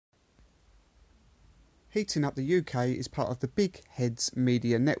Heating Up the UK is part of the Big Heads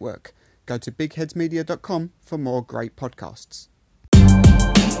Media Network. Go to bigheadsmedia.com for more great podcasts.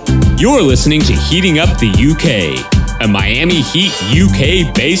 You're listening to Heating Up the UK, a Miami Heat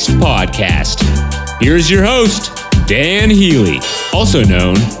UK-based podcast. Here's your host, Dan Healy, also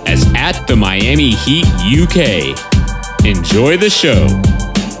known as @the Miami Heat UK. Enjoy the show.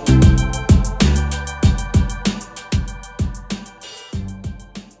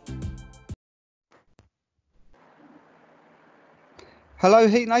 Hello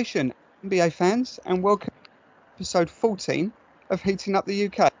Heat Nation, NBA fans, and welcome to episode 14 of Heating Up the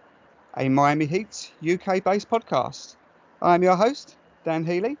UK, a Miami Heat UK-based podcast. I'm your host, Dan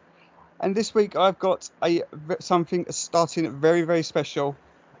Healy, and this week I've got something starting very, very special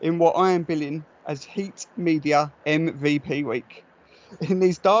in what I am billing as Heat Media MVP Week. In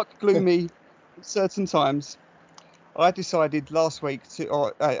these dark, gloomy, certain times, I decided last week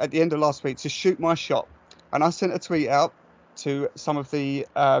at the end of last week, to shoot my shot, and I sent a tweet out to some of the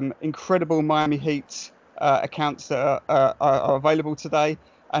incredible Miami Heat accounts that are available today,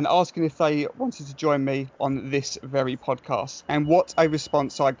 and asking if they wanted to join me on this very podcast. And what a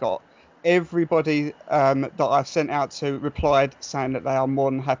response I got. Everybody that I sent out to replied saying that they are more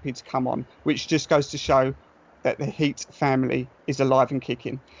than happy to come on, which just goes to show that the Heat family is alive and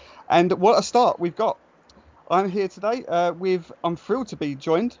kicking. And what a start we've got. I'm here today I'm thrilled to be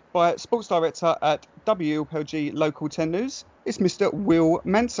joined by Sports Director at WLPG Local 10 News. It's Mr. Will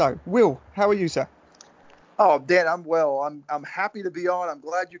Manso. Will, how are you, sir? Oh, Dan, I'm well. I'm happy to be on. I'm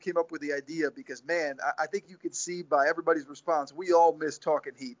glad you came up with the idea because, man, I think you could see by everybody's response, we all miss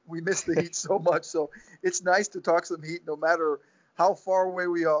talking Heat. We miss the Heat so much. So it's nice to talk some Heat no matter how far away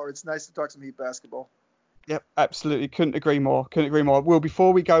we are. It's nice to talk some Heat basketball. Yep, absolutely. Couldn't agree more. Will,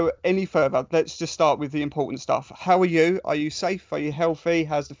 before we go any further, let's just start with the important stuff. How are you? Are you safe? Are you healthy?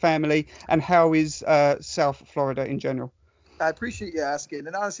 How's the family? And how is South Florida in general? I appreciate you asking.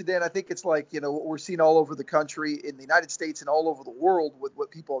 And honestly, Dan, I think it's like, what we're seeing all over the country, in the United States and all over the world with what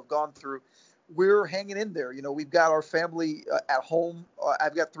people have gone through. We're hanging in there. We've got our family at home.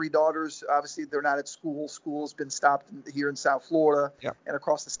 I've got 3 daughters. Obviously, they're not at school. School's been stopped here in South Florida and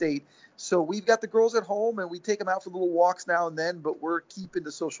across the state. So we've got the girls at home, and we take them out for little walks now and then, but we're keeping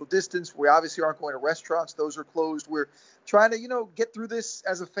the social distance. We obviously aren't going to restaurants. Those are closed. We're trying to, get through this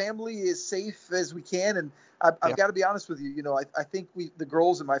as a family as safe as we can. And I've got to be honest with you. I think the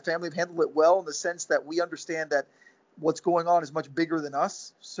girls and my family have handled it well in the sense that we understand that what's going on is much bigger than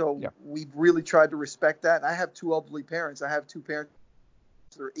us. So we've really tried to respect that. And I have 2 elderly parents. I have 2 parents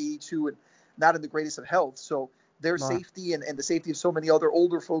that are 82 and not in the greatest of health. So their safety and the safety of so many other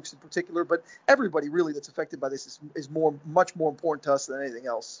older folks in particular, but everybody really that's affected by this is much more important to us than anything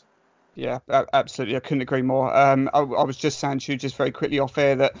else. Yeah, absolutely. I couldn't agree more. I was just saying to you just very quickly off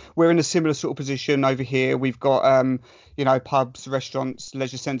air that we're in a similar sort of position over here. We've got, pubs, restaurants,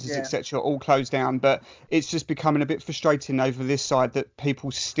 leisure centres, etc. all closed down. But it's just becoming a bit frustrating over this side that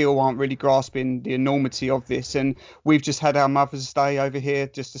people still aren't really grasping the enormity of this. And we've just had our Mother's Day over here,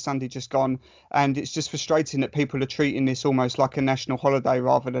 just a Sunday just gone. And it's just frustrating that people are treating this almost like a national holiday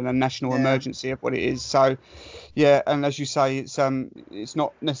rather than a national emergency of what it is. So, yeah, and as you say, it's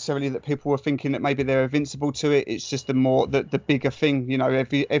not necessarily that people were thinking that maybe they're invincible to it. It's just the bigger thing.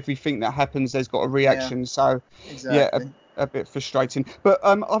 Everything that happens, there's got a reaction. So exactly. A bit frustrating. But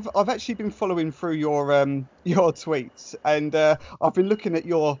I've actually been following through your tweets, and I've been looking at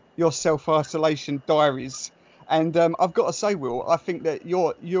your self-isolation diaries, and I've got to say, Will, I think that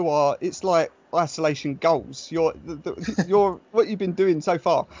you are. It's like isolation goals. You're what you've been doing so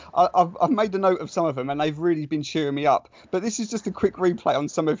far. I've made a note of some of them, and they've really been cheering me up. But this is just a quick replay on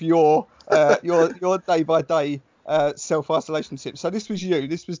some of your day by day self-isolation tips. So this was you.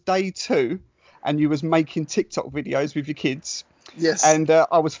 This was day 2, and you was making TikTok videos with your kids. Yes. And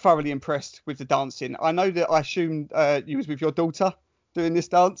I was thoroughly impressed with the dancing. I know that I assumed you was with your daughter doing this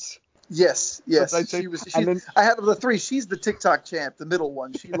dance. Yes. I have the 3. She's the TikTok champ, the middle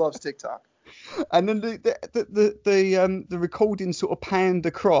one. She loves TikTok. And then the recording sort of panned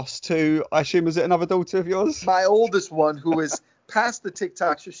across to, I assume, was it another daughter of yours? My oldest one, who is past the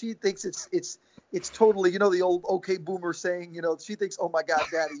TikTok, so she thinks it's totally, the old okay boomer saying, she thinks, oh my God,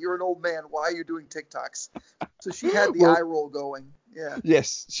 Daddy, you're an old man. Why are you doing TikToks? So she had the eye roll going. Yeah.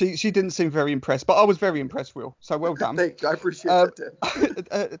 Yes, she didn't seem very impressed, but I was very impressed, Will. So well done. Thank you. I appreciate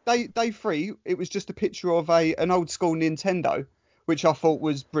that. Day 3, it was just a picture of an old school Nintendo, which I thought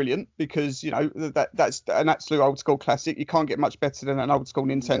was brilliant because, that's an absolute old school classic. You can't get much better than an old school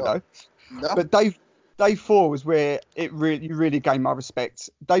Nintendo. No. But day 4 was where you really gained my respect.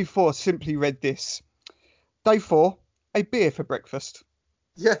 Day 4 simply read this. Day 4, a beer for breakfast.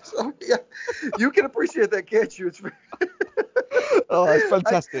 Yes. Oh, yeah. You can appreciate that, can't you? It's Oh, it's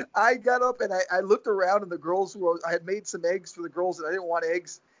fantastic. I got up and I looked around, and the girls I had made some eggs for the girls, and I didn't want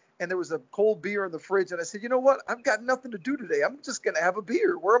eggs. And there was a cold beer in the fridge, and I said, you know what? I've got nothing to do today. I'm just going to have a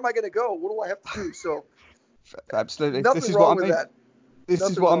beer. Where am I going to go? What do I have to do? So absolutely. Nothing This is wrong what I with mean. that. This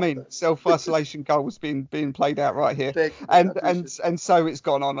Nothing is what I wrong with mean. that. Self-isolation goals being played out right here. Thank you, man. And so it's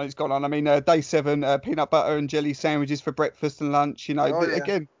gone on. It's gone on. I mean, day 7, peanut butter and jelly sandwiches for breakfast and lunch. You know, Oh, yeah.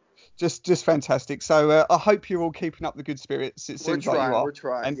 again, just fantastic. So I hope you're all keeping up the good spirits. It seems like you are. We're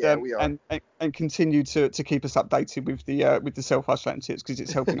trying. And, Yeah, we are. And continue to keep us updated with the self-isolation tips, because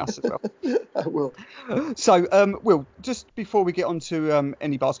it's helping us as well. I will. So, Will, just before we get on to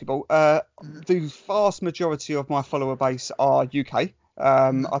any basketball, the vast majority of my follower base are UK.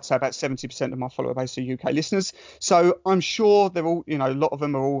 I'd say about 70% of my follower base are UK listeners. So I'm sure they're all, a lot of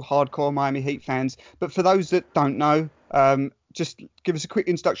them are all hardcore Miami Heat fans. But for those that don't know, just give us a quick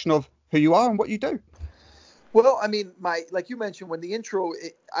introduction of who you are and what you do. Well, I mean, like you mentioned when the intro,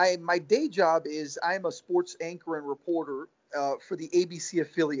 my day job is I'm a sports anchor and reporter for the ABC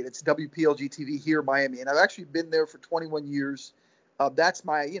affiliate. It's WPLG TV here in Miami, and I've actually been there for 21 years. That's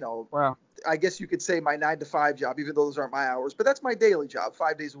my, Wow. I guess you could say my 9-to-5 job, even though those aren't my hours, but that's my daily job,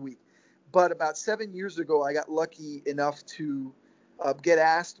 5 days a week. But about 7 years ago, I got lucky enough to get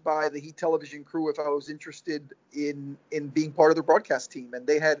asked by the Heat television crew if I was interested in being part of their broadcast team. And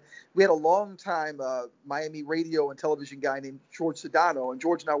we had a long time Miami radio and television guy named George Sedano, and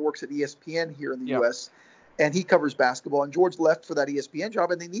George now works at ESPN here in the U.S., and he covers basketball. And George left for that ESPN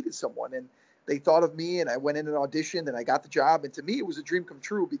job, and they needed someone. And they thought of me, and I went in and auditioned, and I got the job. And to me, it was a dream come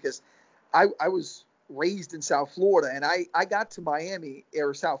true, because I was raised in South Florida, and I got to Miami,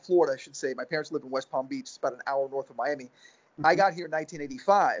 or South Florida, I should say. My parents live in West Palm Beach. It's about an hour north of Miami. I got here in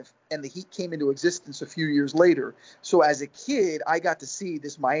 1985, and the Heat came into existence a few years later. So as a kid, I got to see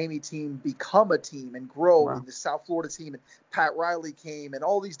this Miami team become a team and grow, and the South Florida team, and Pat Riley came, and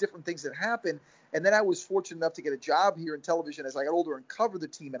all these different things that happened. And then I was fortunate enough to get a job here in television as I got older and cover the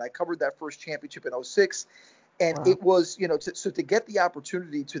team, and I covered that first championship in 2006. And it was, to get the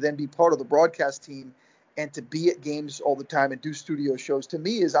opportunity to then be part of the broadcast team and to be at games all the time and do studio shows, to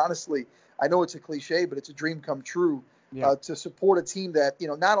me is honestly, I know it's a cliche, but it's a dream come true. To support a team that,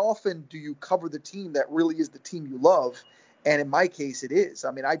 not often do you cover the team that really is the team you love. And in my case, it is.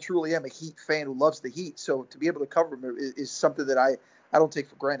 I mean, I truly am a Heat fan who loves the Heat. So to be able to cover them is something that I don't take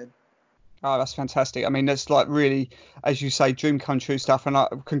for granted. Oh, that's fantastic. I mean, that's like really, as you say, dream come true stuff. And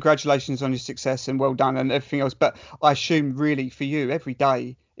congratulations on your success and well done and everything else. But I assume really for you, every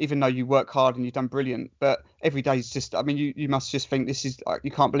day, even though you work hard and you've done brilliant, but every day is just, I mean, you must just think this is,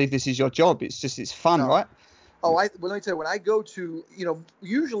 you can't believe this is your job. It's fun, right? Oh, let me tell you, when I go to,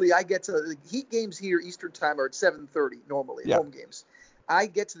 usually I get to the Heat games here Eastern time are at 7:30 normally, home games. I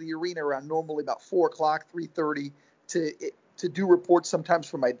get to the arena around normally about 4 o'clock, 3:30 to do reports sometimes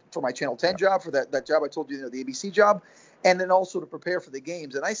for my Channel 10 job, for that job I told you, the ABC job, and then also to prepare for the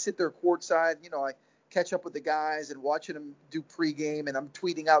games. And I sit there courtside, I catch up with the guys and watching them do pregame, and I'm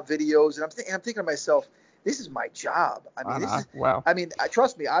tweeting out videos, and I'm thinking to myself, this is my job. I mean, wow. I mean,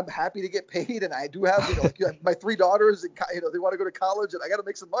 trust me, I'm happy to get paid, and I do have, my 3 daughters, and they want to go to college, and I got to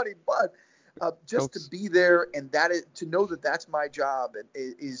make some money. But just to be there, and to know that that's my job,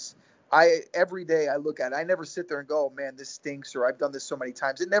 every day I look at it. I never sit there and go, oh, man, this stinks, or I've done this so many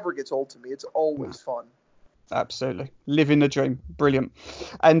times. It never gets old to me. It's always fun. Absolutely. Living the dream. Brilliant.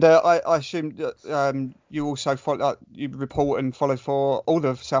 And I assume that you also you report and follow for all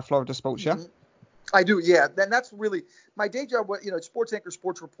the South Florida sports, yeah? I do, yeah. And that's really my day job. It's sports anchor,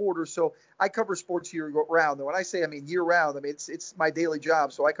 sports reporter. So I cover sports year round. And when I say, year round, it's my daily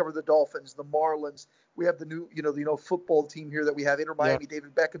job. So I cover the Dolphins, the Marlins. We have the new, the football team here that we have, Inter Miami,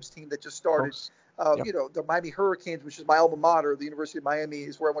 David Beckham's team that just started. The Miami Hurricanes, which is my alma mater, the University of Miami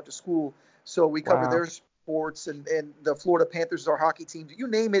is where I went to school. So we cover their sports, and the Florida Panthers is our hockey team. You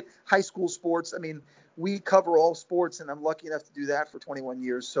name it, high school sports. I mean, we cover all sports, and I'm lucky enough to do that for 21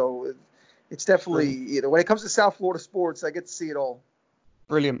 years. So it's definitely, when it comes to South Florida sports, I get to see it all.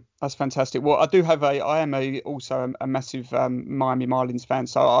 Brilliant. That's fantastic. Well, I am also a massive Miami Marlins fan,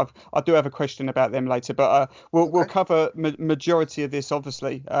 so I do have a question about them later. But we'll cover majority of this,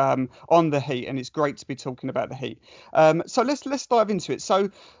 obviously, on the Heat, and it's great to be talking about the Heat. So let's dive into it. So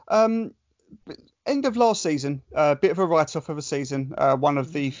end of last season, a bit of a write-off of a season, one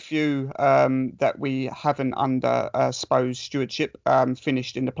of the few that we haven't under Spo's stewardship,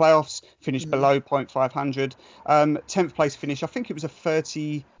 finished in the playoffs, finished below .500, 10th place finish. I think it was a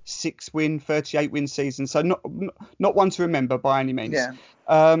 38 win season, so not one to remember by any means.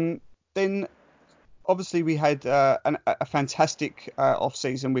 Then Obviously, we had a fantastic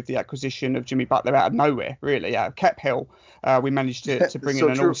off-season with the acquisition of Jimmy Butler out of nowhere, really, out of Cap Hill. We managed to bring in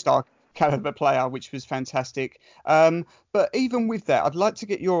an all-star caliber player, which was fantastic. But even with that, I'd like to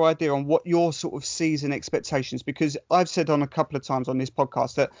get your idea on what your sort of season expectations, because I've said on a couple of times on this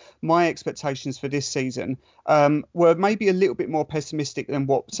podcast that my expectations for this season were maybe a little bit more pessimistic than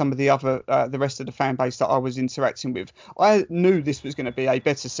what some of the rest of the fan base that I was interacting with. I knew this was going to be a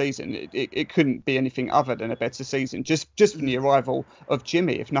better season. It couldn't be anything other than a better season, just from the arrival of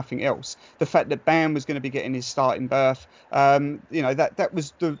Jimmy, if nothing else. The fact that Bam was going to be getting his starting berth, that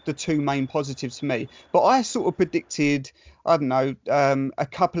was the two main positives for me. But I sort of predicted, I don't know, a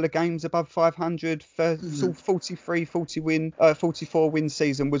couple of games above 500 for sort of 44 win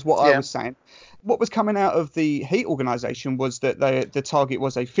season was what I was saying. What was coming out of the Heat organisation was that the target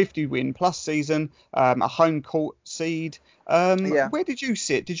was a 50 win plus season, a home court seed. Where did you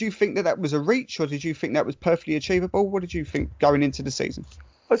sit? Did you think that was a reach, or did you think that was perfectly achievable? What did you think going into the season?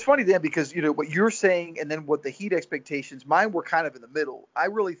 Well, it's funny, Dan, because what you're saying and then what the Heat expectations, mine were kind of in the middle. I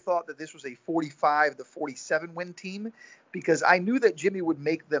really thought that this was a 45 to 47 win team because I knew that Jimmy would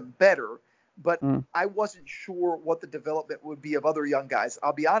make them better, but I wasn't sure what the development would be of other young guys.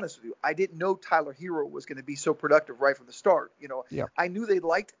 I'll be honest with you. I didn't know Tyler Hero was going to be so productive right from the start. I knew they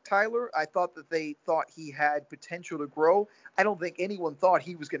liked Tyler. I thought that they thought he had potential to grow. I don't think anyone thought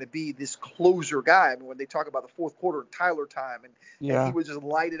he was going to be this closer guy. I mean, when they talk about the fourth quarter and Tyler time, and he would just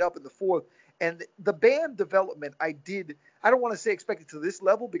light it up in the fourth. And the Bam development, I don't want to say expected to this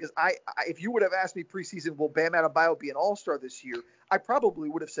level because if you would have asked me preseason, will Bam Adebayo be an all-star this year? I probably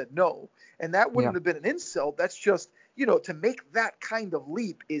would have said no. And that wouldn't have been an insult. That's just, to make that kind of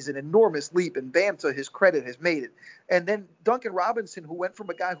leap is an enormous leap. And Bam, to his credit, has made it. And then Duncan Robinson, who went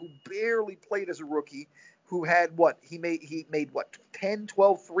from a guy who barely played as a rookie, who had he made 10,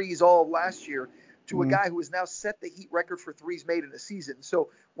 12 threes all of last year, to a guy who has now set the Heat record for threes made in a season. So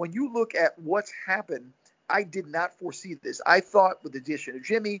when you look at what's happened, I did not foresee this. I thought with the addition of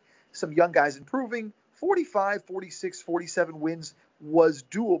Jimmy, some young guys improving, 45, 46, 47 wins was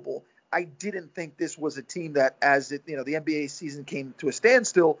doable. I didn't think this was a team that, the NBA season came to a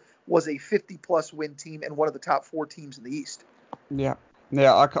standstill, was a 50-plus win team and one of the top 4 teams in the East. Yeah.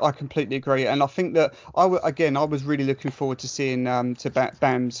 Yeah, I completely agree, and I think that I was really looking forward to seeing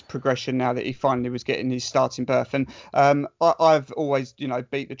Bam's progression now that he finally was getting his starting berth, and I've always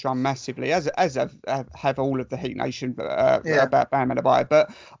beat the drum massively, as have all of the Heat Nation about Bam Adebayo,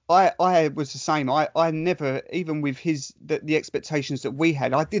 but I was the same. I never, even with the expectations that we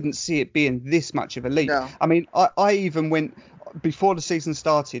had, I didn't see it being this much of a leap. No. I mean, I even went. Before the season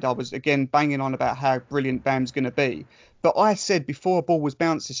started, I was again banging on about how brilliant Bam's going to be. But I said before a ball was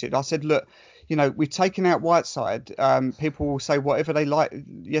bounced this year, I said, look, we've taken out Whiteside. People will say whatever they like,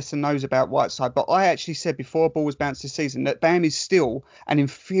 yes and no's about Whiteside. But I actually said before a ball was bounced this season that Bam is still an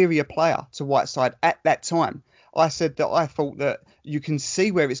inferior player to Whiteside at that time. I said that I thought that you can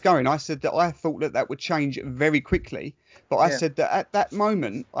see where it's going. I said that I thought that would change very quickly. But I said that at that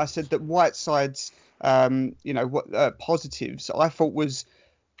moment, I said that Whiteside's positives I thought was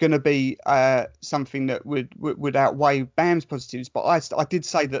going to be something that would outweigh Bam's positives, but I did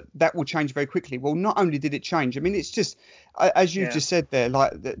say that will change very quickly. Well, not only did it change, I mean, it's just as you just said there,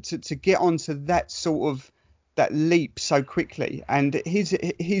 like to get onto that sort of that leap so quickly, and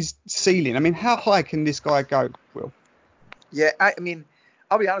his ceiling. I mean, how high can this guy go, Will? Yeah, I mean,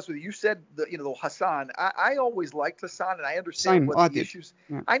 I'll be honest with you. You said the Hassan. I always liked Hassan, and I understand the issues.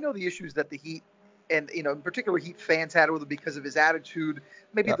 Yeah. I know the issues that the Heat and in particular Heat fans had with him because of his attitude.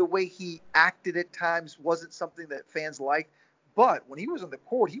 Maybe the way he acted at times wasn't something that fans liked. But when he was on the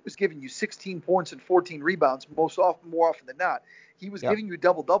court, he was giving you 16 points and 14 rebounds more often than not. He was giving you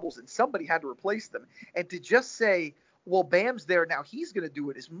double-doubles, and somebody had to replace them. And to just say, well, Bam's there now, he's going to do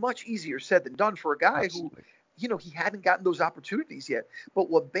it, is much easier said than done for a guy who, he hadn't gotten those opportunities yet.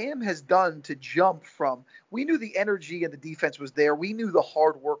 But what Bam has done to jump from, we knew the energy and the defense was there. We knew the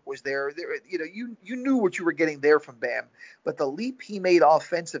hard work was there. You knew what you were getting there from Bam. But the leap he made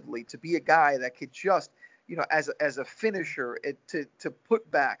offensively to be a guy that could just, as a finisher, to put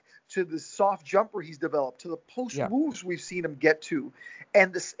back, to the soft jumper he's developed, to the post moves we've seen him get to.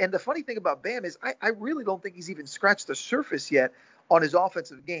 And the funny thing about Bam is I really don't think he's even scratched the surface yet on his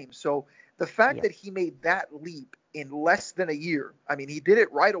offensive game. So the fact that he made that leap in less than a year, I mean, he did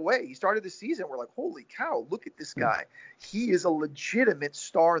it right away. He started the season. We're like, holy cow, look at this guy. He is a legitimate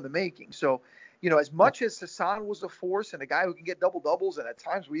star in the making. So, as much as Hassan was a force and a guy who can get double-doubles, and at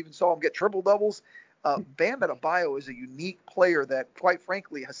times we even saw him get triple-doubles, Bam Adebayo is a unique player that, quite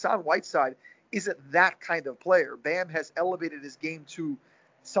frankly, Hassan Whiteside isn't that kind of player. Bam has elevated his game to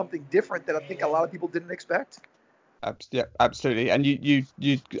something different that I think a lot of people didn't expect. Yeah, absolutely. And you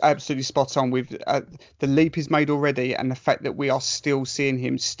absolutely spot on with the leap he's made already, and the fact that we are still seeing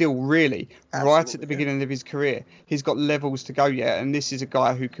him really right at the beginning of his career. He's got levels to go yet, and this is a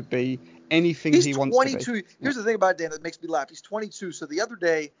guy who could be anything he wants to be. He's 22. Here's the thing about Dan that makes me laugh. He's 22. So the other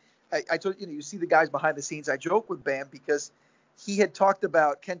day, I told you see the guys behind the scenes. I joke with Bam because he had talked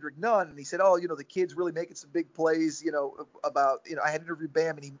about Kendrick Nunn, and he said, the kid's really making some big plays, I had interviewed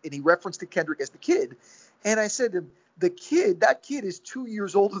Bam, and he referenced to Kendrick as the kid. And I said to him, that kid is 2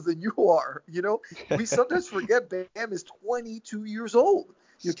 years older than you are. We sometimes forget Bam is 22 years old.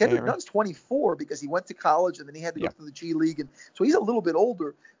 Kendrick Nunn's 24 because he went to college and then he had to go through the G League. And so he's a little bit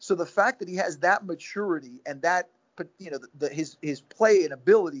older. So the fact that he has that maturity and that, his play and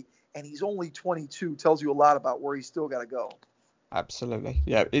ability, and he's only 22 tells you a lot about where he's still got to go. Absolutely.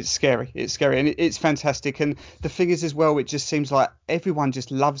 Yeah, it's scary. And it's fantastic. And the thing is as well, it just seems like everyone just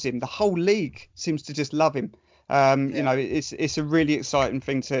loves him. The whole league seems to just love him. It's a really exciting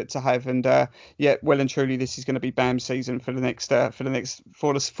thing to have. And well and truly, this is going to be Bam's season for the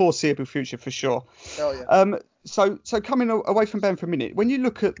foreseeable future for sure. Oh, yeah. So coming away from Bam for a minute, when you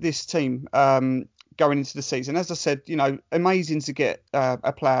look at this team, going into the season, as I said, amazing to get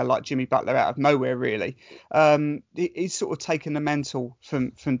a player like Jimmy Butler out of nowhere, really. He's sort of taken the mantle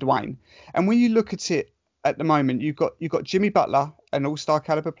from Dwayne. And when you look at it at the moment, you've got Jimmy Butler, an all-star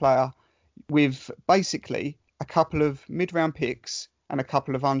caliber player, with basically a couple of mid-round picks and a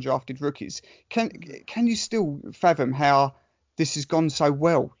couple of undrafted rookies. Can you still fathom how this has gone so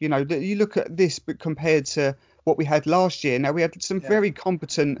well? You look at this, but compared to what we had last year. Now, we had some very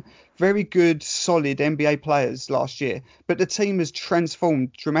competent, very good, solid NBA players last year, but the team has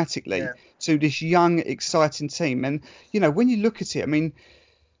transformed dramatically to this young, exciting team. And, when you look at it, I mean,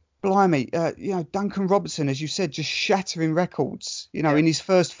 blimey, Duncan Robertson, as you said, just shattering records, in his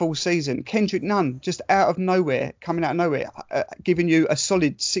first full season. Kendrick Nunn, just coming out of nowhere, giving you a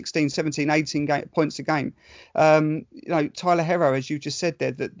solid 16, 17, 18 points a game. Tyler Herro, as you just said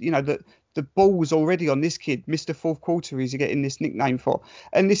there, that the ball was already on this kid, Mr. Fourth Quarter, he's getting this nickname for.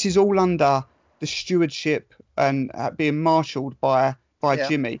 And this is all under the stewardship and being marshalled by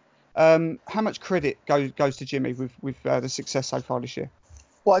Jimmy. How much credit goes to Jimmy with the success so far this year?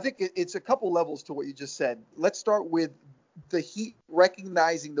 Well, I think it's a couple levels to what you just said. Let's start with the Heat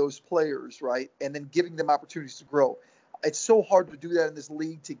recognizing those players, right, and then giving them opportunities to grow. It's so hard to do that in this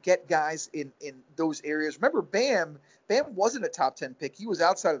league, to get guys in those areas. Remember, Bam wasn't a top 10 pick. He was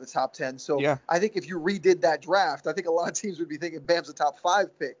outside of the top 10. So I think if you redid that draft, I think a lot of teams would be thinking Bam's a top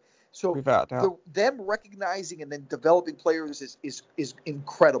 5 pick. So them recognizing and then developing players is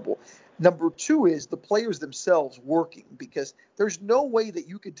incredible. Number two is the players themselves working, because there's no way that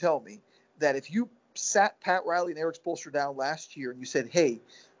you could tell me that if you sat Pat Riley and Eric Spoelstra down last year and you said, hey,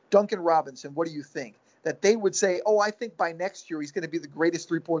 Duncan Robinson, what do you think? That they would say, I think by next year he's going to be the greatest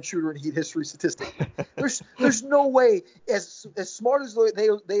three-point shooter in Heat history statistically. There's no way, as smart as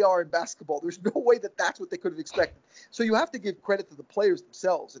they are in basketball, there's no way that that's what they could have expected. So you have to give credit to the players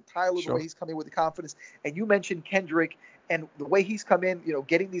themselves, and Tyler, the way he's coming with the confidence. And you mentioned Kendrick and the way he's come in,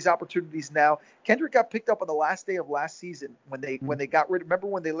 getting these opportunities now. Kendrick got picked up on the last day of last season when they got rid. Remember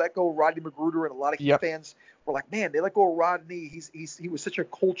when they let go of Rodney McGruder, and a lot of Heat fans were like, man, they let go of Rodney. He was such a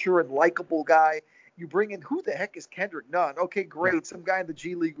culture and likable guy. You bring in, who the heck is Kendrick Nunn? Okay, great. Some guy in the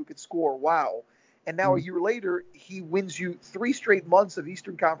G League who could score. Wow. And now a year later, he wins you 3 straight months of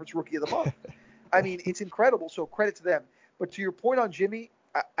Eastern Conference Rookie of the Month. I mean, it's incredible. So credit to them. But to your point on Jimmy,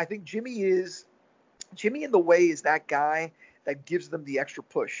 I think Jimmy in the way is that guy that gives them the extra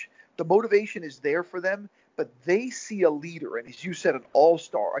push. The motivation is there for them, but they see a leader. And as you said, an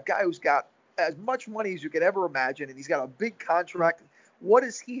all-star, a guy who's got as much money as you could ever imagine, and he's got a big contract. What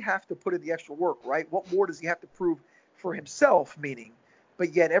does he have to put in the extra work, right? What more does he have to prove for himself, meaning?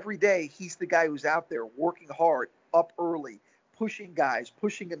 But yet every day he's the guy who's out there working hard, up early, pushing guys,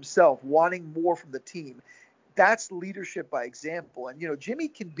 pushing himself, wanting more from the team. That's leadership by example. And, Jimmy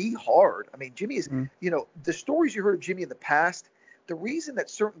can be hard. I mean, Jimmy is, the stories you heard of Jimmy in the past, the reason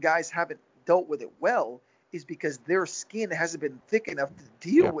that certain guys haven't dealt with it well is because their skin hasn't been thick enough to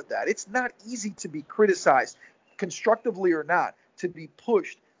deal with that. It's not easy to be criticized, constructively or not, to be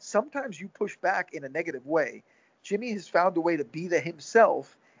pushed. Sometimes you push back in a negative way. Jimmy has found a way to be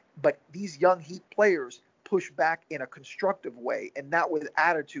himself, but these young Heat players push back in a constructive way and not with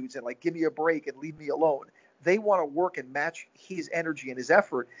attitudes and give me a break and leave me alone. They want to work and match his energy and his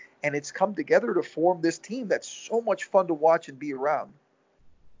effort, and it's come together to form this team that's so much fun to watch and be around.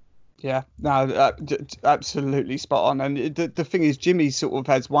 Yeah, no, absolutely spot on. And the thing is, Jimmy sort of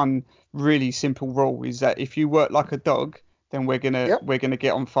has one really simple rule, is that if you work like a dog, then we're gonna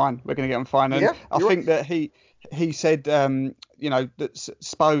get on fine. We're gonna get on fine. And I think that he said, you know, that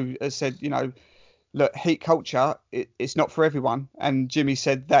Spo has said, you know, look, heat culture, it's not for everyone. And Jimmy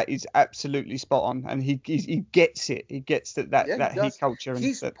said that is absolutely spot on. And he gets it. He gets that heat culture.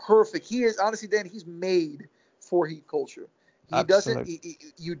 He's perfect. He is, honestly, Dan, he's made for heat culture. He Absolutely.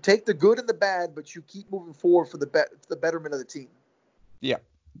 Doesn't. You take the good and the bad, but you keep moving forward for the betterment of the team. Yeah,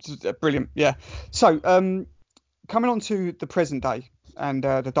 brilliant. Yeah. So coming on to the present day and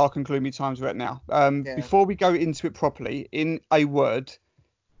the dark and gloomy times we're at now. Before we go into it properly, in a word,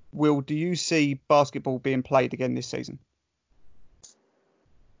 Will, do you see basketball being played again this season?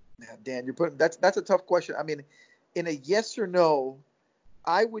 Now, Dan, you're putting that's a tough question. I mean, in a yes or no,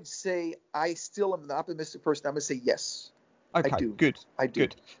 I would say I still am an optimistic person. I'm going to say yes. Okay, I do. Good. I do.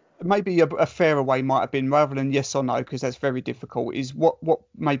 Good. Maybe a fairer way might have been, rather than yes or no, because that's very difficult, is what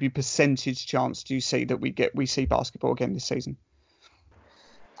maybe percentage chance do you see that we see basketball again this season?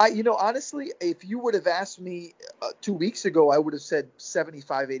 Honestly, if you would have asked me 2 weeks ago, I would have said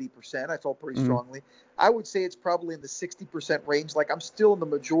 75, 80%. I felt pretty strongly. I would say it's probably in the 60% range. Like, I'm still in the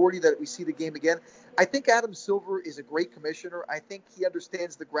majority that we see the game again. I think Adam Silver is a great commissioner. I think he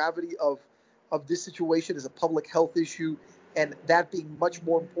understands the gravity of this situation as a public health issue, and that being much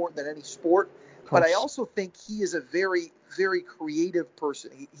more important than any sport. But I also think he is a very, very creative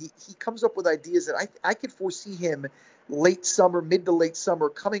person. He comes up with ideas that I could foresee him mid to late summer,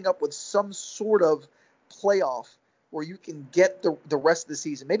 coming up with some sort of playoff where you can get the rest of the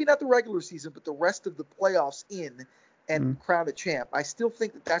season. Maybe not the regular season, but the rest of the playoffs in and crown a champ. I still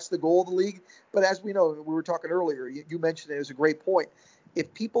think that that's the goal of the league. But as we know, we were talking earlier, you mentioned it was a great point.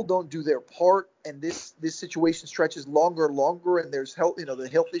 If people don't do their part and this situation stretches longer and longer, and there's the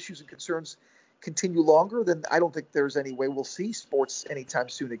health issues and concerns continue longer, then I don't think there's any way we'll see sports anytime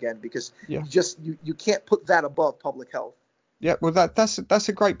soon again, because you can't put that above public health. Yeah, well, that's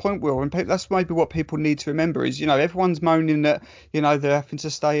a great point, Will, and that's maybe what people need to remember is, everyone's moaning that, they're having to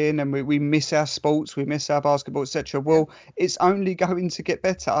stay in and we miss our sports, we miss our basketball, etc. Well, it's only going to get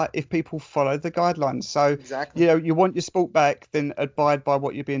better if people follow the guidelines. So, exactly. You want your sport back, then abide by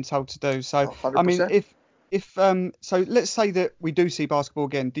what you're being told to do. So, 100%. I mean, if so let's say that we do see basketball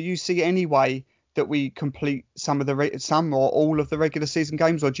again, do you see any way that we complete some or all of the regular season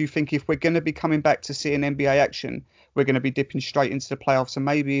games, or do you think if we're going to be coming back to seeing NBA action, we're going to be dipping straight into the playoffs and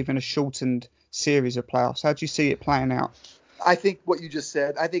maybe even a shortened series of playoffs? How do you see it playing out? I think what you just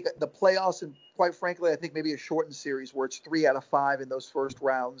said. I think the playoffs, and quite frankly, I think maybe a shortened series where it's 3 out of 5 in those first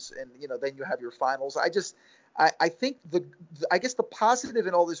rounds, and then you have your finals. I think I guess the positive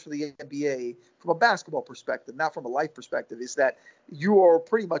in all this for the NBA, from a basketball perspective, not from a life perspective, is that you are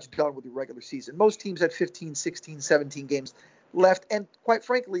pretty much done with the regular season. Most teams had 15, 16, 17 games left, and quite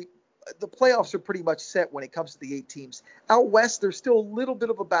frankly, the playoffs are pretty much set when it comes to the 8 teams. Out west, there's still a little bit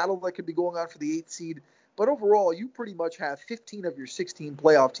of a battle that could be going on for the 8th seed, but overall, you pretty much have 15 of your 16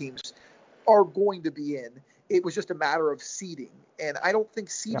 playoff teams are going to be in. It was just a matter of seeding. And I don't think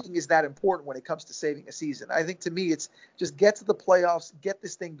seeding is that important when it comes to saving a season. I think to me, it's just get to the playoffs, get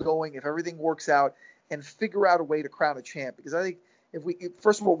this thing going if everything works out, and figure out a way to crown a champ. Because I think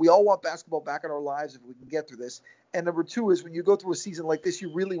first of all, we all want basketball back in our lives if we can get through this. And number 2 is when you go through a season like this,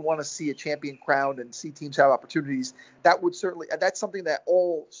 you really want to see a champion crowned and see teams have opportunities. That's something that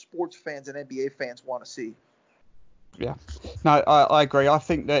all sports fans and NBA fans want to see. Yeah, no, I agree. I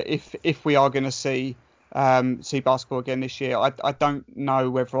think that if we are going to see basketball again this year, I don't know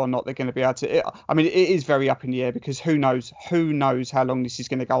whether or not they're going to be able to. It is very up in the air because who knows how long this is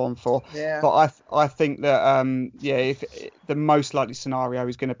going to go on for. Yeah. But I think that if the most likely scenario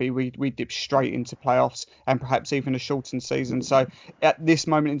is going to be we dip straight into playoffs and perhaps even a shortened season. So at this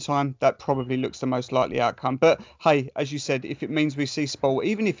moment in time, that probably looks the most likely outcome. But hey, as you said, if it means we see sport,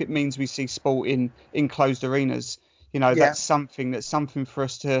 even if it means we see sport in closed arenas, that's something for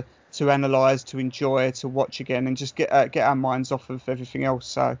us to analyse, to enjoy, to watch again, and just get our minds off of everything else.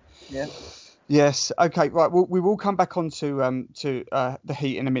 So yes, okay, right. We will come back on to the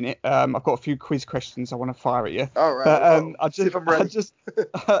Heat in a minute. I've got a few quiz questions I want to fire at you. All right. But I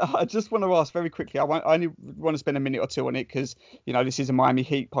just want to ask very quickly. I only want to spend a minute or two on it because this is a Miami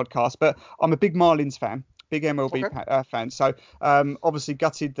Heat podcast, but I'm a big Marlins fan. Big MLB fan. So obviously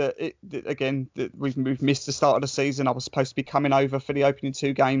gutted that we've missed the start of the season. I was supposed to be coming over for the opening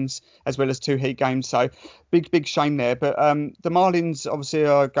 2 games as well as 2 Heat games. So big shame there. But the Marlins obviously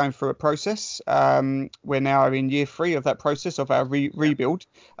are going through a process. We're now in year 3 of that process of our rebuild.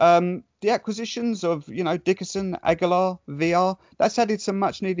 The acquisitions of, Dickerson, Aguilar, VR, that's added some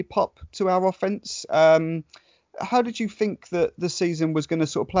much needed pop to our offense. How did you think that the season was going to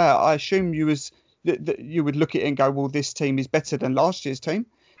sort of play out? I assume you was you would look at it and go, well, this team is better than last year's team.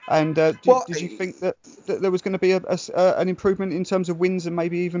 And did you think that there was going to be an improvement in terms of wins and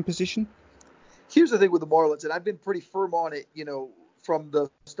maybe even position? Here's the thing with the Marlins, and I've been pretty firm on it, from the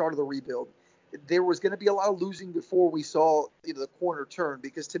start of the rebuild. There was going to be a lot of losing before we saw the corner turn,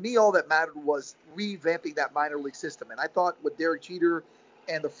 because to me all that mattered was revamping that minor league system. And I thought what Derek Jeter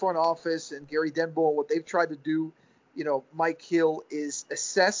and the front office and Gary Denbo, what they've tried to do, Mike Hill, is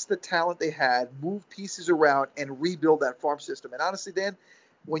assess the talent they had, move pieces around, and rebuild that farm system. And honestly, Dan,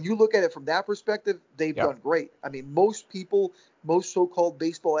 when you look at it from that perspective, they've done great. I mean, most people, most so-called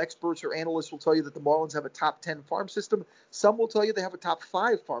baseball experts or analysts will tell you that the Marlins have a top 10 farm system. Some will tell you they have a top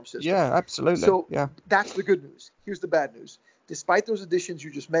 5 farm system. Yeah, absolutely. So that's the good news. Here's the bad news. Despite those additions you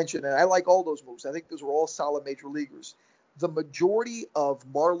just mentioned, and I like all those moves, I think those were all solid major leaguers, the majority of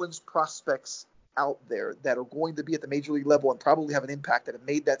Marlins prospects out there that are going to be at the major league level and probably have an impact that have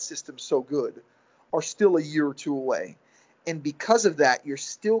made that system so good are still a year or two away. And because of that, you're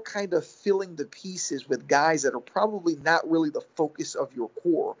still kind of filling the pieces with guys that are probably not really the focus of your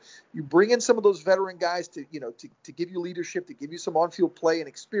core. You bring in some of those veteran guys to give you leadership, to give you some on-field play and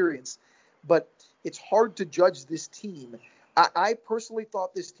experience, but it's hard to judge this team. I personally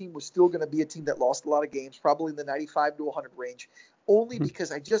thought this team was still going to be a team that lost a lot of games, probably in the 95 to 100 range, only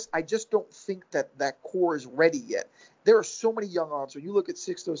because I just don't think that core is ready yet. There are so many young arms. When you look at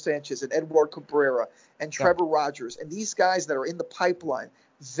Sixto Sanchez and Edward Cabrera and Trevor Rogers and these guys that are in the pipeline,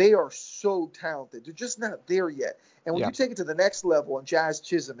 they are so talented. They're just not there yet. And when you take it to the next level, and Jazz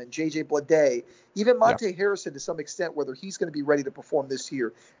Chisholm and J.J. Bleday, even Monte Harrison to some extent, whether he's going to be ready to perform this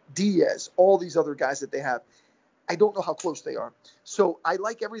year, Diaz, all these other guys that they have, I don't know how close they are. So I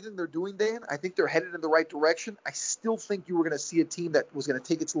like everything they're doing, Dan. I think they're headed in the right direction. I still think you were going to see a team that was going to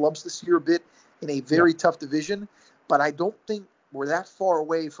take its lumps this year a bit in a very tough division. But I don't think we're that far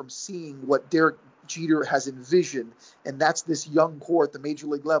away from seeing what Derek Jeter has envisioned, and that's this young core at the major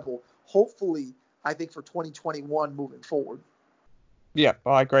league level. Hopefully, I think for 2021 moving forward. Yeah,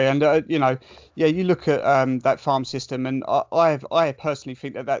 I agree. And, you look at that farm system, and I personally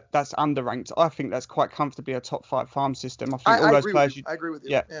think that's underranked. I think that's quite comfortably a top 5 farm system. I think all those players. I agree with you.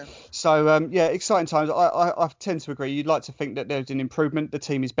 Yeah. So, exciting times. I tend to agree. You'd like to think that there's an improvement. The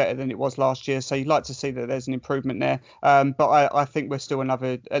team is better than it was last year. So you'd like to see that there's an improvement there. But I think we're still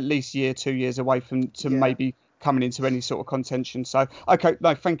another at least year, 2 years away from maybe coming into any sort of contention. So, okay,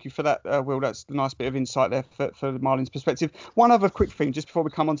 no, thank you for that, Will. That's a nice bit of insight there for the Marlins perspective. One other quick thing, just before we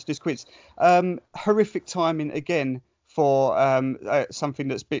come on to this quiz. Horrific timing again for something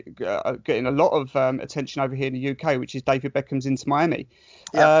that's getting a lot of attention over here in the UK, which is David Beckham's Inter Miami.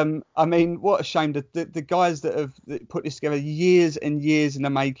 Yeah. I mean, what a shame. The guys that have put this together years and years in the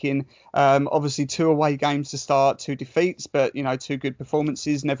making. Obviously, 2 away games to start, 2 defeats, but 2 good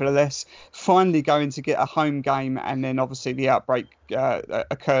performances nevertheless. Finally going to get a home game, and then obviously the outbreak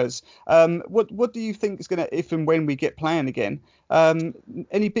occurs. What do you think is going to, if and when we get playing again?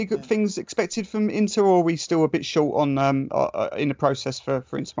 Any big things expected from Inter, or are we still a bit short on in the process for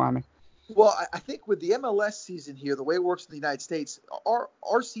Inter Miami? Well, I think with the MLS season here, the way it works in the United States,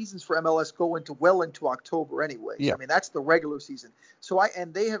 our seasons for MLS go into October anyway. Yeah. I mean, that's the regular season. So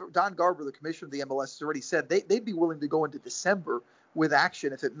they have Don Garber, the commissioner of the MLS, has already said they'd be willing to go into December with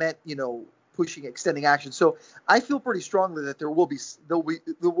action if it meant extending action. So I feel pretty strongly that there will be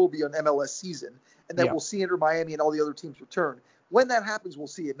an MLS season, and that we'll see Inter Miami and all the other teams return. When that happens, we'll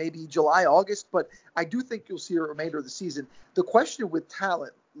see it. Maybe July, August, but I do think you'll see a remainder of the season. The question with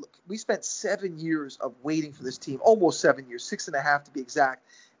talent, look, we spent 7 years of waiting for this team, almost 7 years, 6.5 to be exact.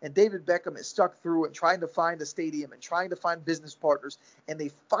 And David Beckham has stuck through and trying to find a stadium and trying to find business partners, and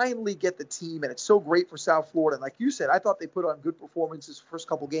they finally get the team, and it's so great for South Florida. And like you said, I thought they put on good performances the first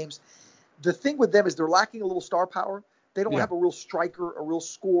couple games. The thing with them is they're lacking a little star power. They don't have a real striker, a real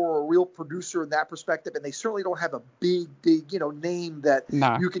scorer, a real producer in that perspective, and they certainly don't have a big, name that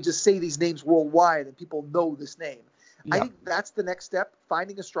you can just say these names worldwide and people know this name. Yeah. I think that's the next step,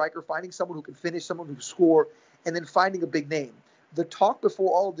 finding a striker, finding someone who can finish, someone who can score, and then finding a big name. The talk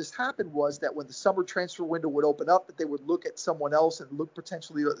before all of this happened was that when the summer transfer window would open up, that they would look at someone else and look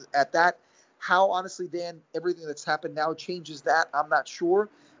potentially at that. How, honestly, Dan, everything that's happened now changes that, I'm not sure.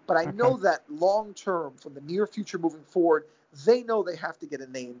 But I know that long term, from the near future moving forward, they know they have to get a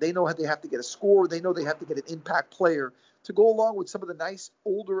name. They know they have to get a scorer. They know they have to get an impact player to go along with some of the nice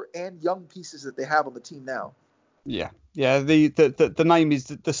older and young pieces that they have on the team now. Yeah. The name is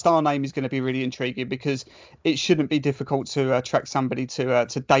the star name is going to be really intriguing, because it shouldn't be difficult to attract somebody to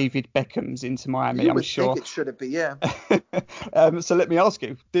David Beckham's Inter Miami. I'm sure think it shouldn't be. Yeah. So let me ask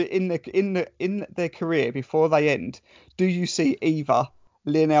you, in their career before they end, do you see either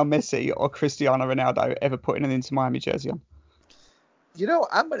Lionel Messi or Cristiano Ronaldo ever putting an Inter Miami jersey on?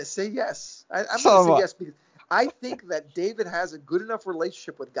 I'm going to say yes. I'm going to say yes because I think that David has a good enough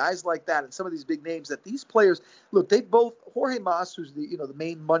relationship with guys like that and some of these big names that these players, look, they both, Jorge Mas, who's the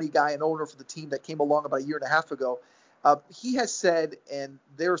main money guy and owner for the team that came along about a year and a half ago, he has said, and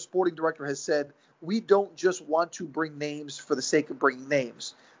their sporting director has said, we don't just want to bring names for the sake of bringing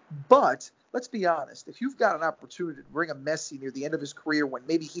names. But let's be honest, if you've got an opportunity to bring a Messi near the end of his career when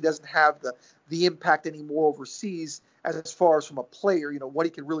maybe he doesn't have the impact anymore overseas as far as from a player, what he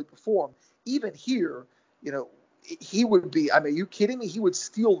can really perform, even here, he would be, are you kidding me? He would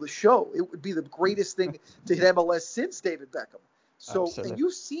steal the show. It would be the greatest thing to hit MLS since David Beckham. So, Absolutely. And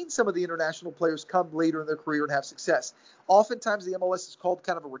you've seen some of the international players come later in their career and have success. Oftentimes the MLS is called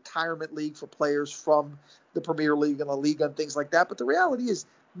kind of a retirement league for players from the Premier League and La Liga and things like that. But the reality is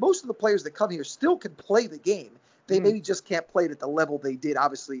most of the players that come here still can play the game. They maybe just can't play it at the level they did,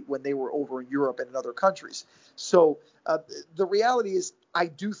 obviously, when they were over in Europe and in other countries. So the reality is I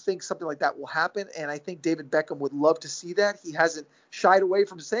do think something like that will happen, and I think David Beckham would love to see that. He hasn't shied away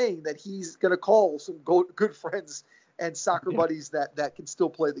from saying that he's going to call some good friends and soccer buddies that can still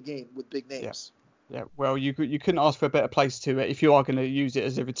play the game with big names. Yeah, well, you couldn't ask for a better place to if you are going to use it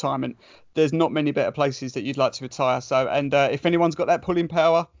as a retirement. There's not many better places that you'd like to retire. So, and if anyone's got that pulling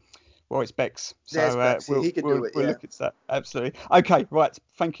power, well, it's Bex. So he can do it. We'll look at that. Absolutely. Okay, right.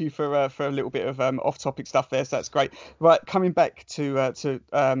 Thank you for a little bit of off-topic stuff there. So that's great. Right, coming back to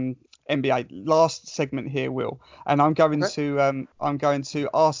NBA. Last segment here, Will, and I'm going to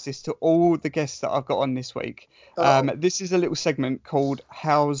ask this to all the guests that I've got on this week. This is a little segment called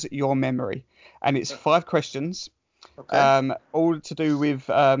 "How's Your Memory?" and it's 5 questions. Okay. All to do with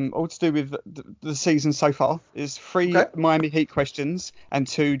the season so far. Is 3 Miami Heat questions and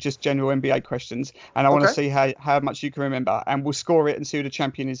 2 just general NBA questions, and I want to see how much you can remember, and we'll score it and see who the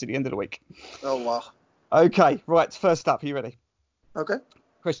champion is at the end of the week. Oh wow. Okay, right. First up, are you ready? Okay.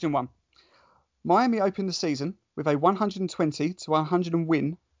 Question 1. Miami opened the season with a 120 to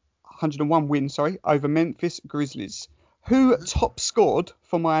 101 win, over Memphis Grizzlies. Who top scored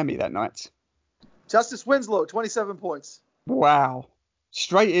for Miami that night? Justice Winslow, 27 points. Wow.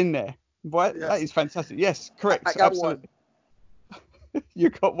 Straight in there. Right? Yes. That is fantastic. Yes, correct. I got absolutely. 1. You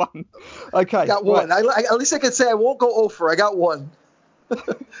got 1. Okay. I got 1. Right. At least I can say I won't go over. I got 1.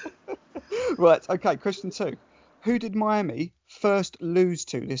 Right. Okay. Question 2. Who did Miami first lose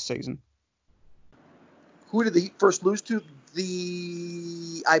to this season? Who did the Heat first lose to?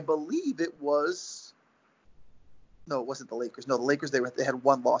 I believe it was. No, it wasn't the Lakers. No, the Lakers, they had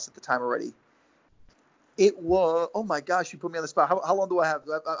 1 loss at the time already. It was, oh my gosh, you put me on the spot. How long do I have?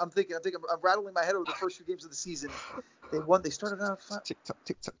 I'm rattling my head over the first few games of the season. They won. They started out 5. Tick tock,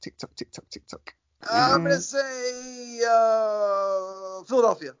 tick tock, tick tock, tick tock, tick tock. I'm gonna say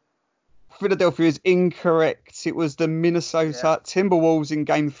Philadelphia. Philadelphia is incorrect. It was the Minnesota Timberwolves in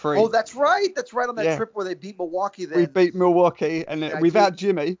Game 3. Oh, that's right. That's right on that trip where they beat Milwaukee. Then we beat Milwaukee, and then without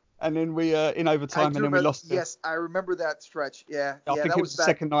Jimmy. And then we in overtime, and then we lost. Yes, I remember that stretch. Yeah, I think it was the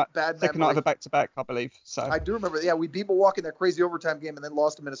second night of a back-to-back, I believe. So I do remember. Yeah, we beat Milwaukee in that crazy overtime game, and then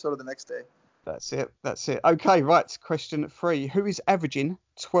lost to Minnesota the next day. That's it. Okay, right. Question 3: Who is averaging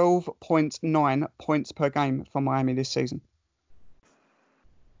 12.9 points per game for Miami this season?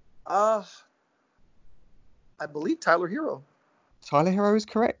 I believe Tyler Hero. Tyler Hero is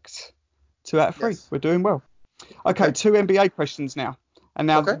correct. 2 out of 3. Yes. We're doing well. Okay, 2 NBA questions now. And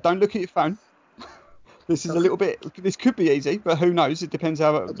now, don't look at your phone. This is a little bit. This could be easy, but who knows? It depends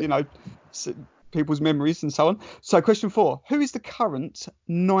how people's memories and so on. So, question 4: Who is the current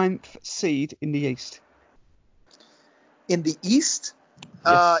 9th seed in the East? In the East,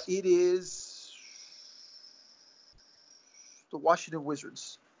 it is the Washington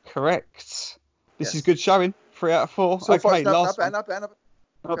Wizards. Correct. This is good showing. 3 out of 4. So far, last not one. bad.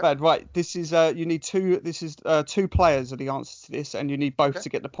 Not bad. Right. This is you need 2. This is 2 players are the answers to this, and you need both to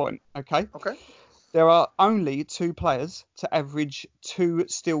get the point. Okay. Okay. There are only 2 players to average 2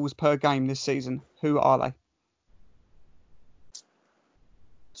 steals per game this season. Who are they?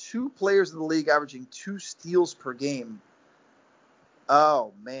 2 players in the league averaging 2 steals per game.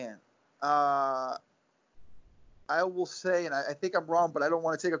 Oh man. I will say, and I think I'm wrong, but I don't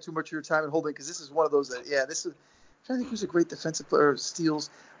want to take up too much of your time and holding because this is one of those that this is. I'm trying to think who's a great defensive player,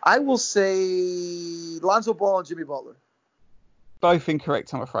 steals. I will say Lonzo Ball and Jimmy Butler. Both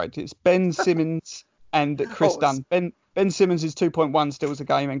incorrect, I'm afraid. It's Ben Simmons and Chris Dunn. Ben Simmons is 2.1 steals a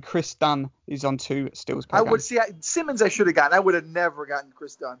game, and Chris Dunn is on 2 steals per game. Simmons I should have gotten. I would have never gotten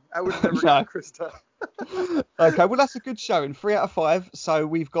Chris Dunn. I would have never gotten Chris Dunn. Okay, well that's a good showing. 3 out of 5. So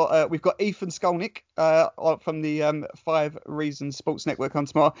we've got Ethan Skolnick from the 5 Reasons Sports Network on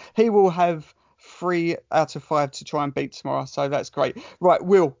tomorrow. He will have 3 out of 5 to try and beat tomorrow. So that's great. Right,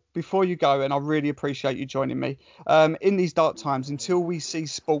 Will, before you go, and I really appreciate you joining me, in these dark times, until we see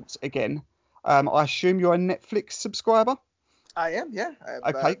sports again, I assume you're a Netflix subscriber? I am, yeah.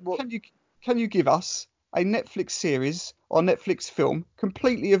 Okay, can you give us a Netflix series or Netflix film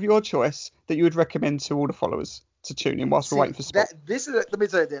completely of your choice that you would recommend to all the followers to tune in whilst we're waiting for sports? Let me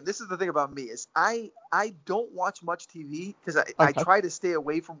tell you, Dan, this is the thing about me is I don't watch much TV because I try to stay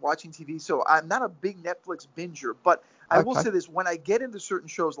away from watching TV, so I'm not a big Netflix binger, but I will say this, when I get into certain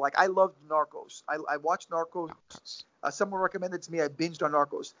shows, like I loved Narcos. I watched Narcos. Someone recommended to me, I binged on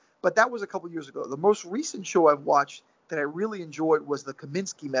Narcos. But that was a couple years ago. The most recent show I've watched that I really enjoyed was The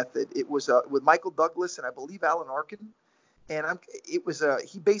Kaminsky Method. It was with Michael Douglas and I believe Alan Arkin. And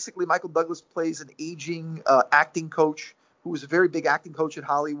Michael Douglas plays an aging acting coach who was a very big acting coach at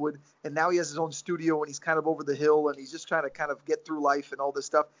Hollywood. And now he has his own studio and he's kind of over the hill and he's just trying to kind of get through life and all this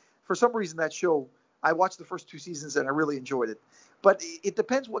stuff. For some reason, that show, I watched the first 2 seasons and I really enjoyed it. But it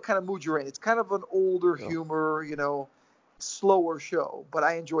depends what kind of mood you're in. It's kind of an older humor, slower show, but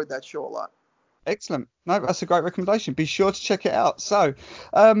I enjoyed that show a lot. Excellent. No, that's a great recommendation. Be sure to check it out. So,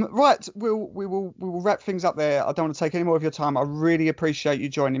 right, we will wrap things up there. I don't want to take any more of your time. I really appreciate you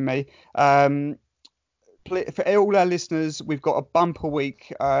joining me. For all our listeners, we've got a bumper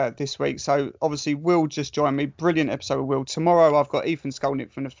week this week. So obviously, Will just joined me. Brilliant episode with Will. Tomorrow, I've got Ethan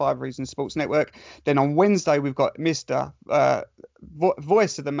Skolnick from the 5 Reasons Sports Network. Then on Wednesday, we've got Mr.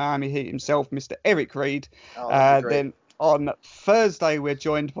 Voice of the Miami Heat himself, Mr. Eric Reed. Then on Thursday, we're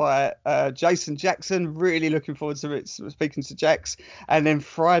joined by Jason Jackson. Really looking forward to speaking to Jax. And then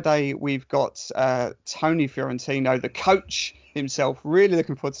Friday, we've got Tony Fiorentino, the coach himself. Really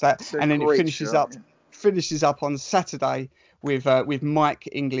looking forward to that. And then it finishes up on Saturday with Mike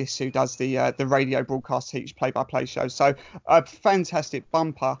Inglis, who does the radio broadcast Heat play-by-play show. So a fantastic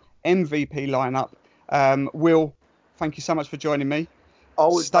bumper MVP lineup. Will, thank you so much for joining me.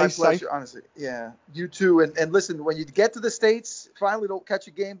 Always my pleasure, honestly. Yeah, you too. And listen, when you get to the States, finally don't catch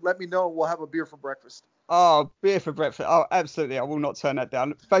a game, let me know. We'll have a beer for breakfast. Oh, beer for breakfast. Oh, absolutely. I will not turn that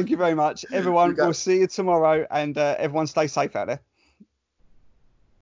down. Thank you very much. Everyone, we'll see you tomorrow, and everyone stay safe out there.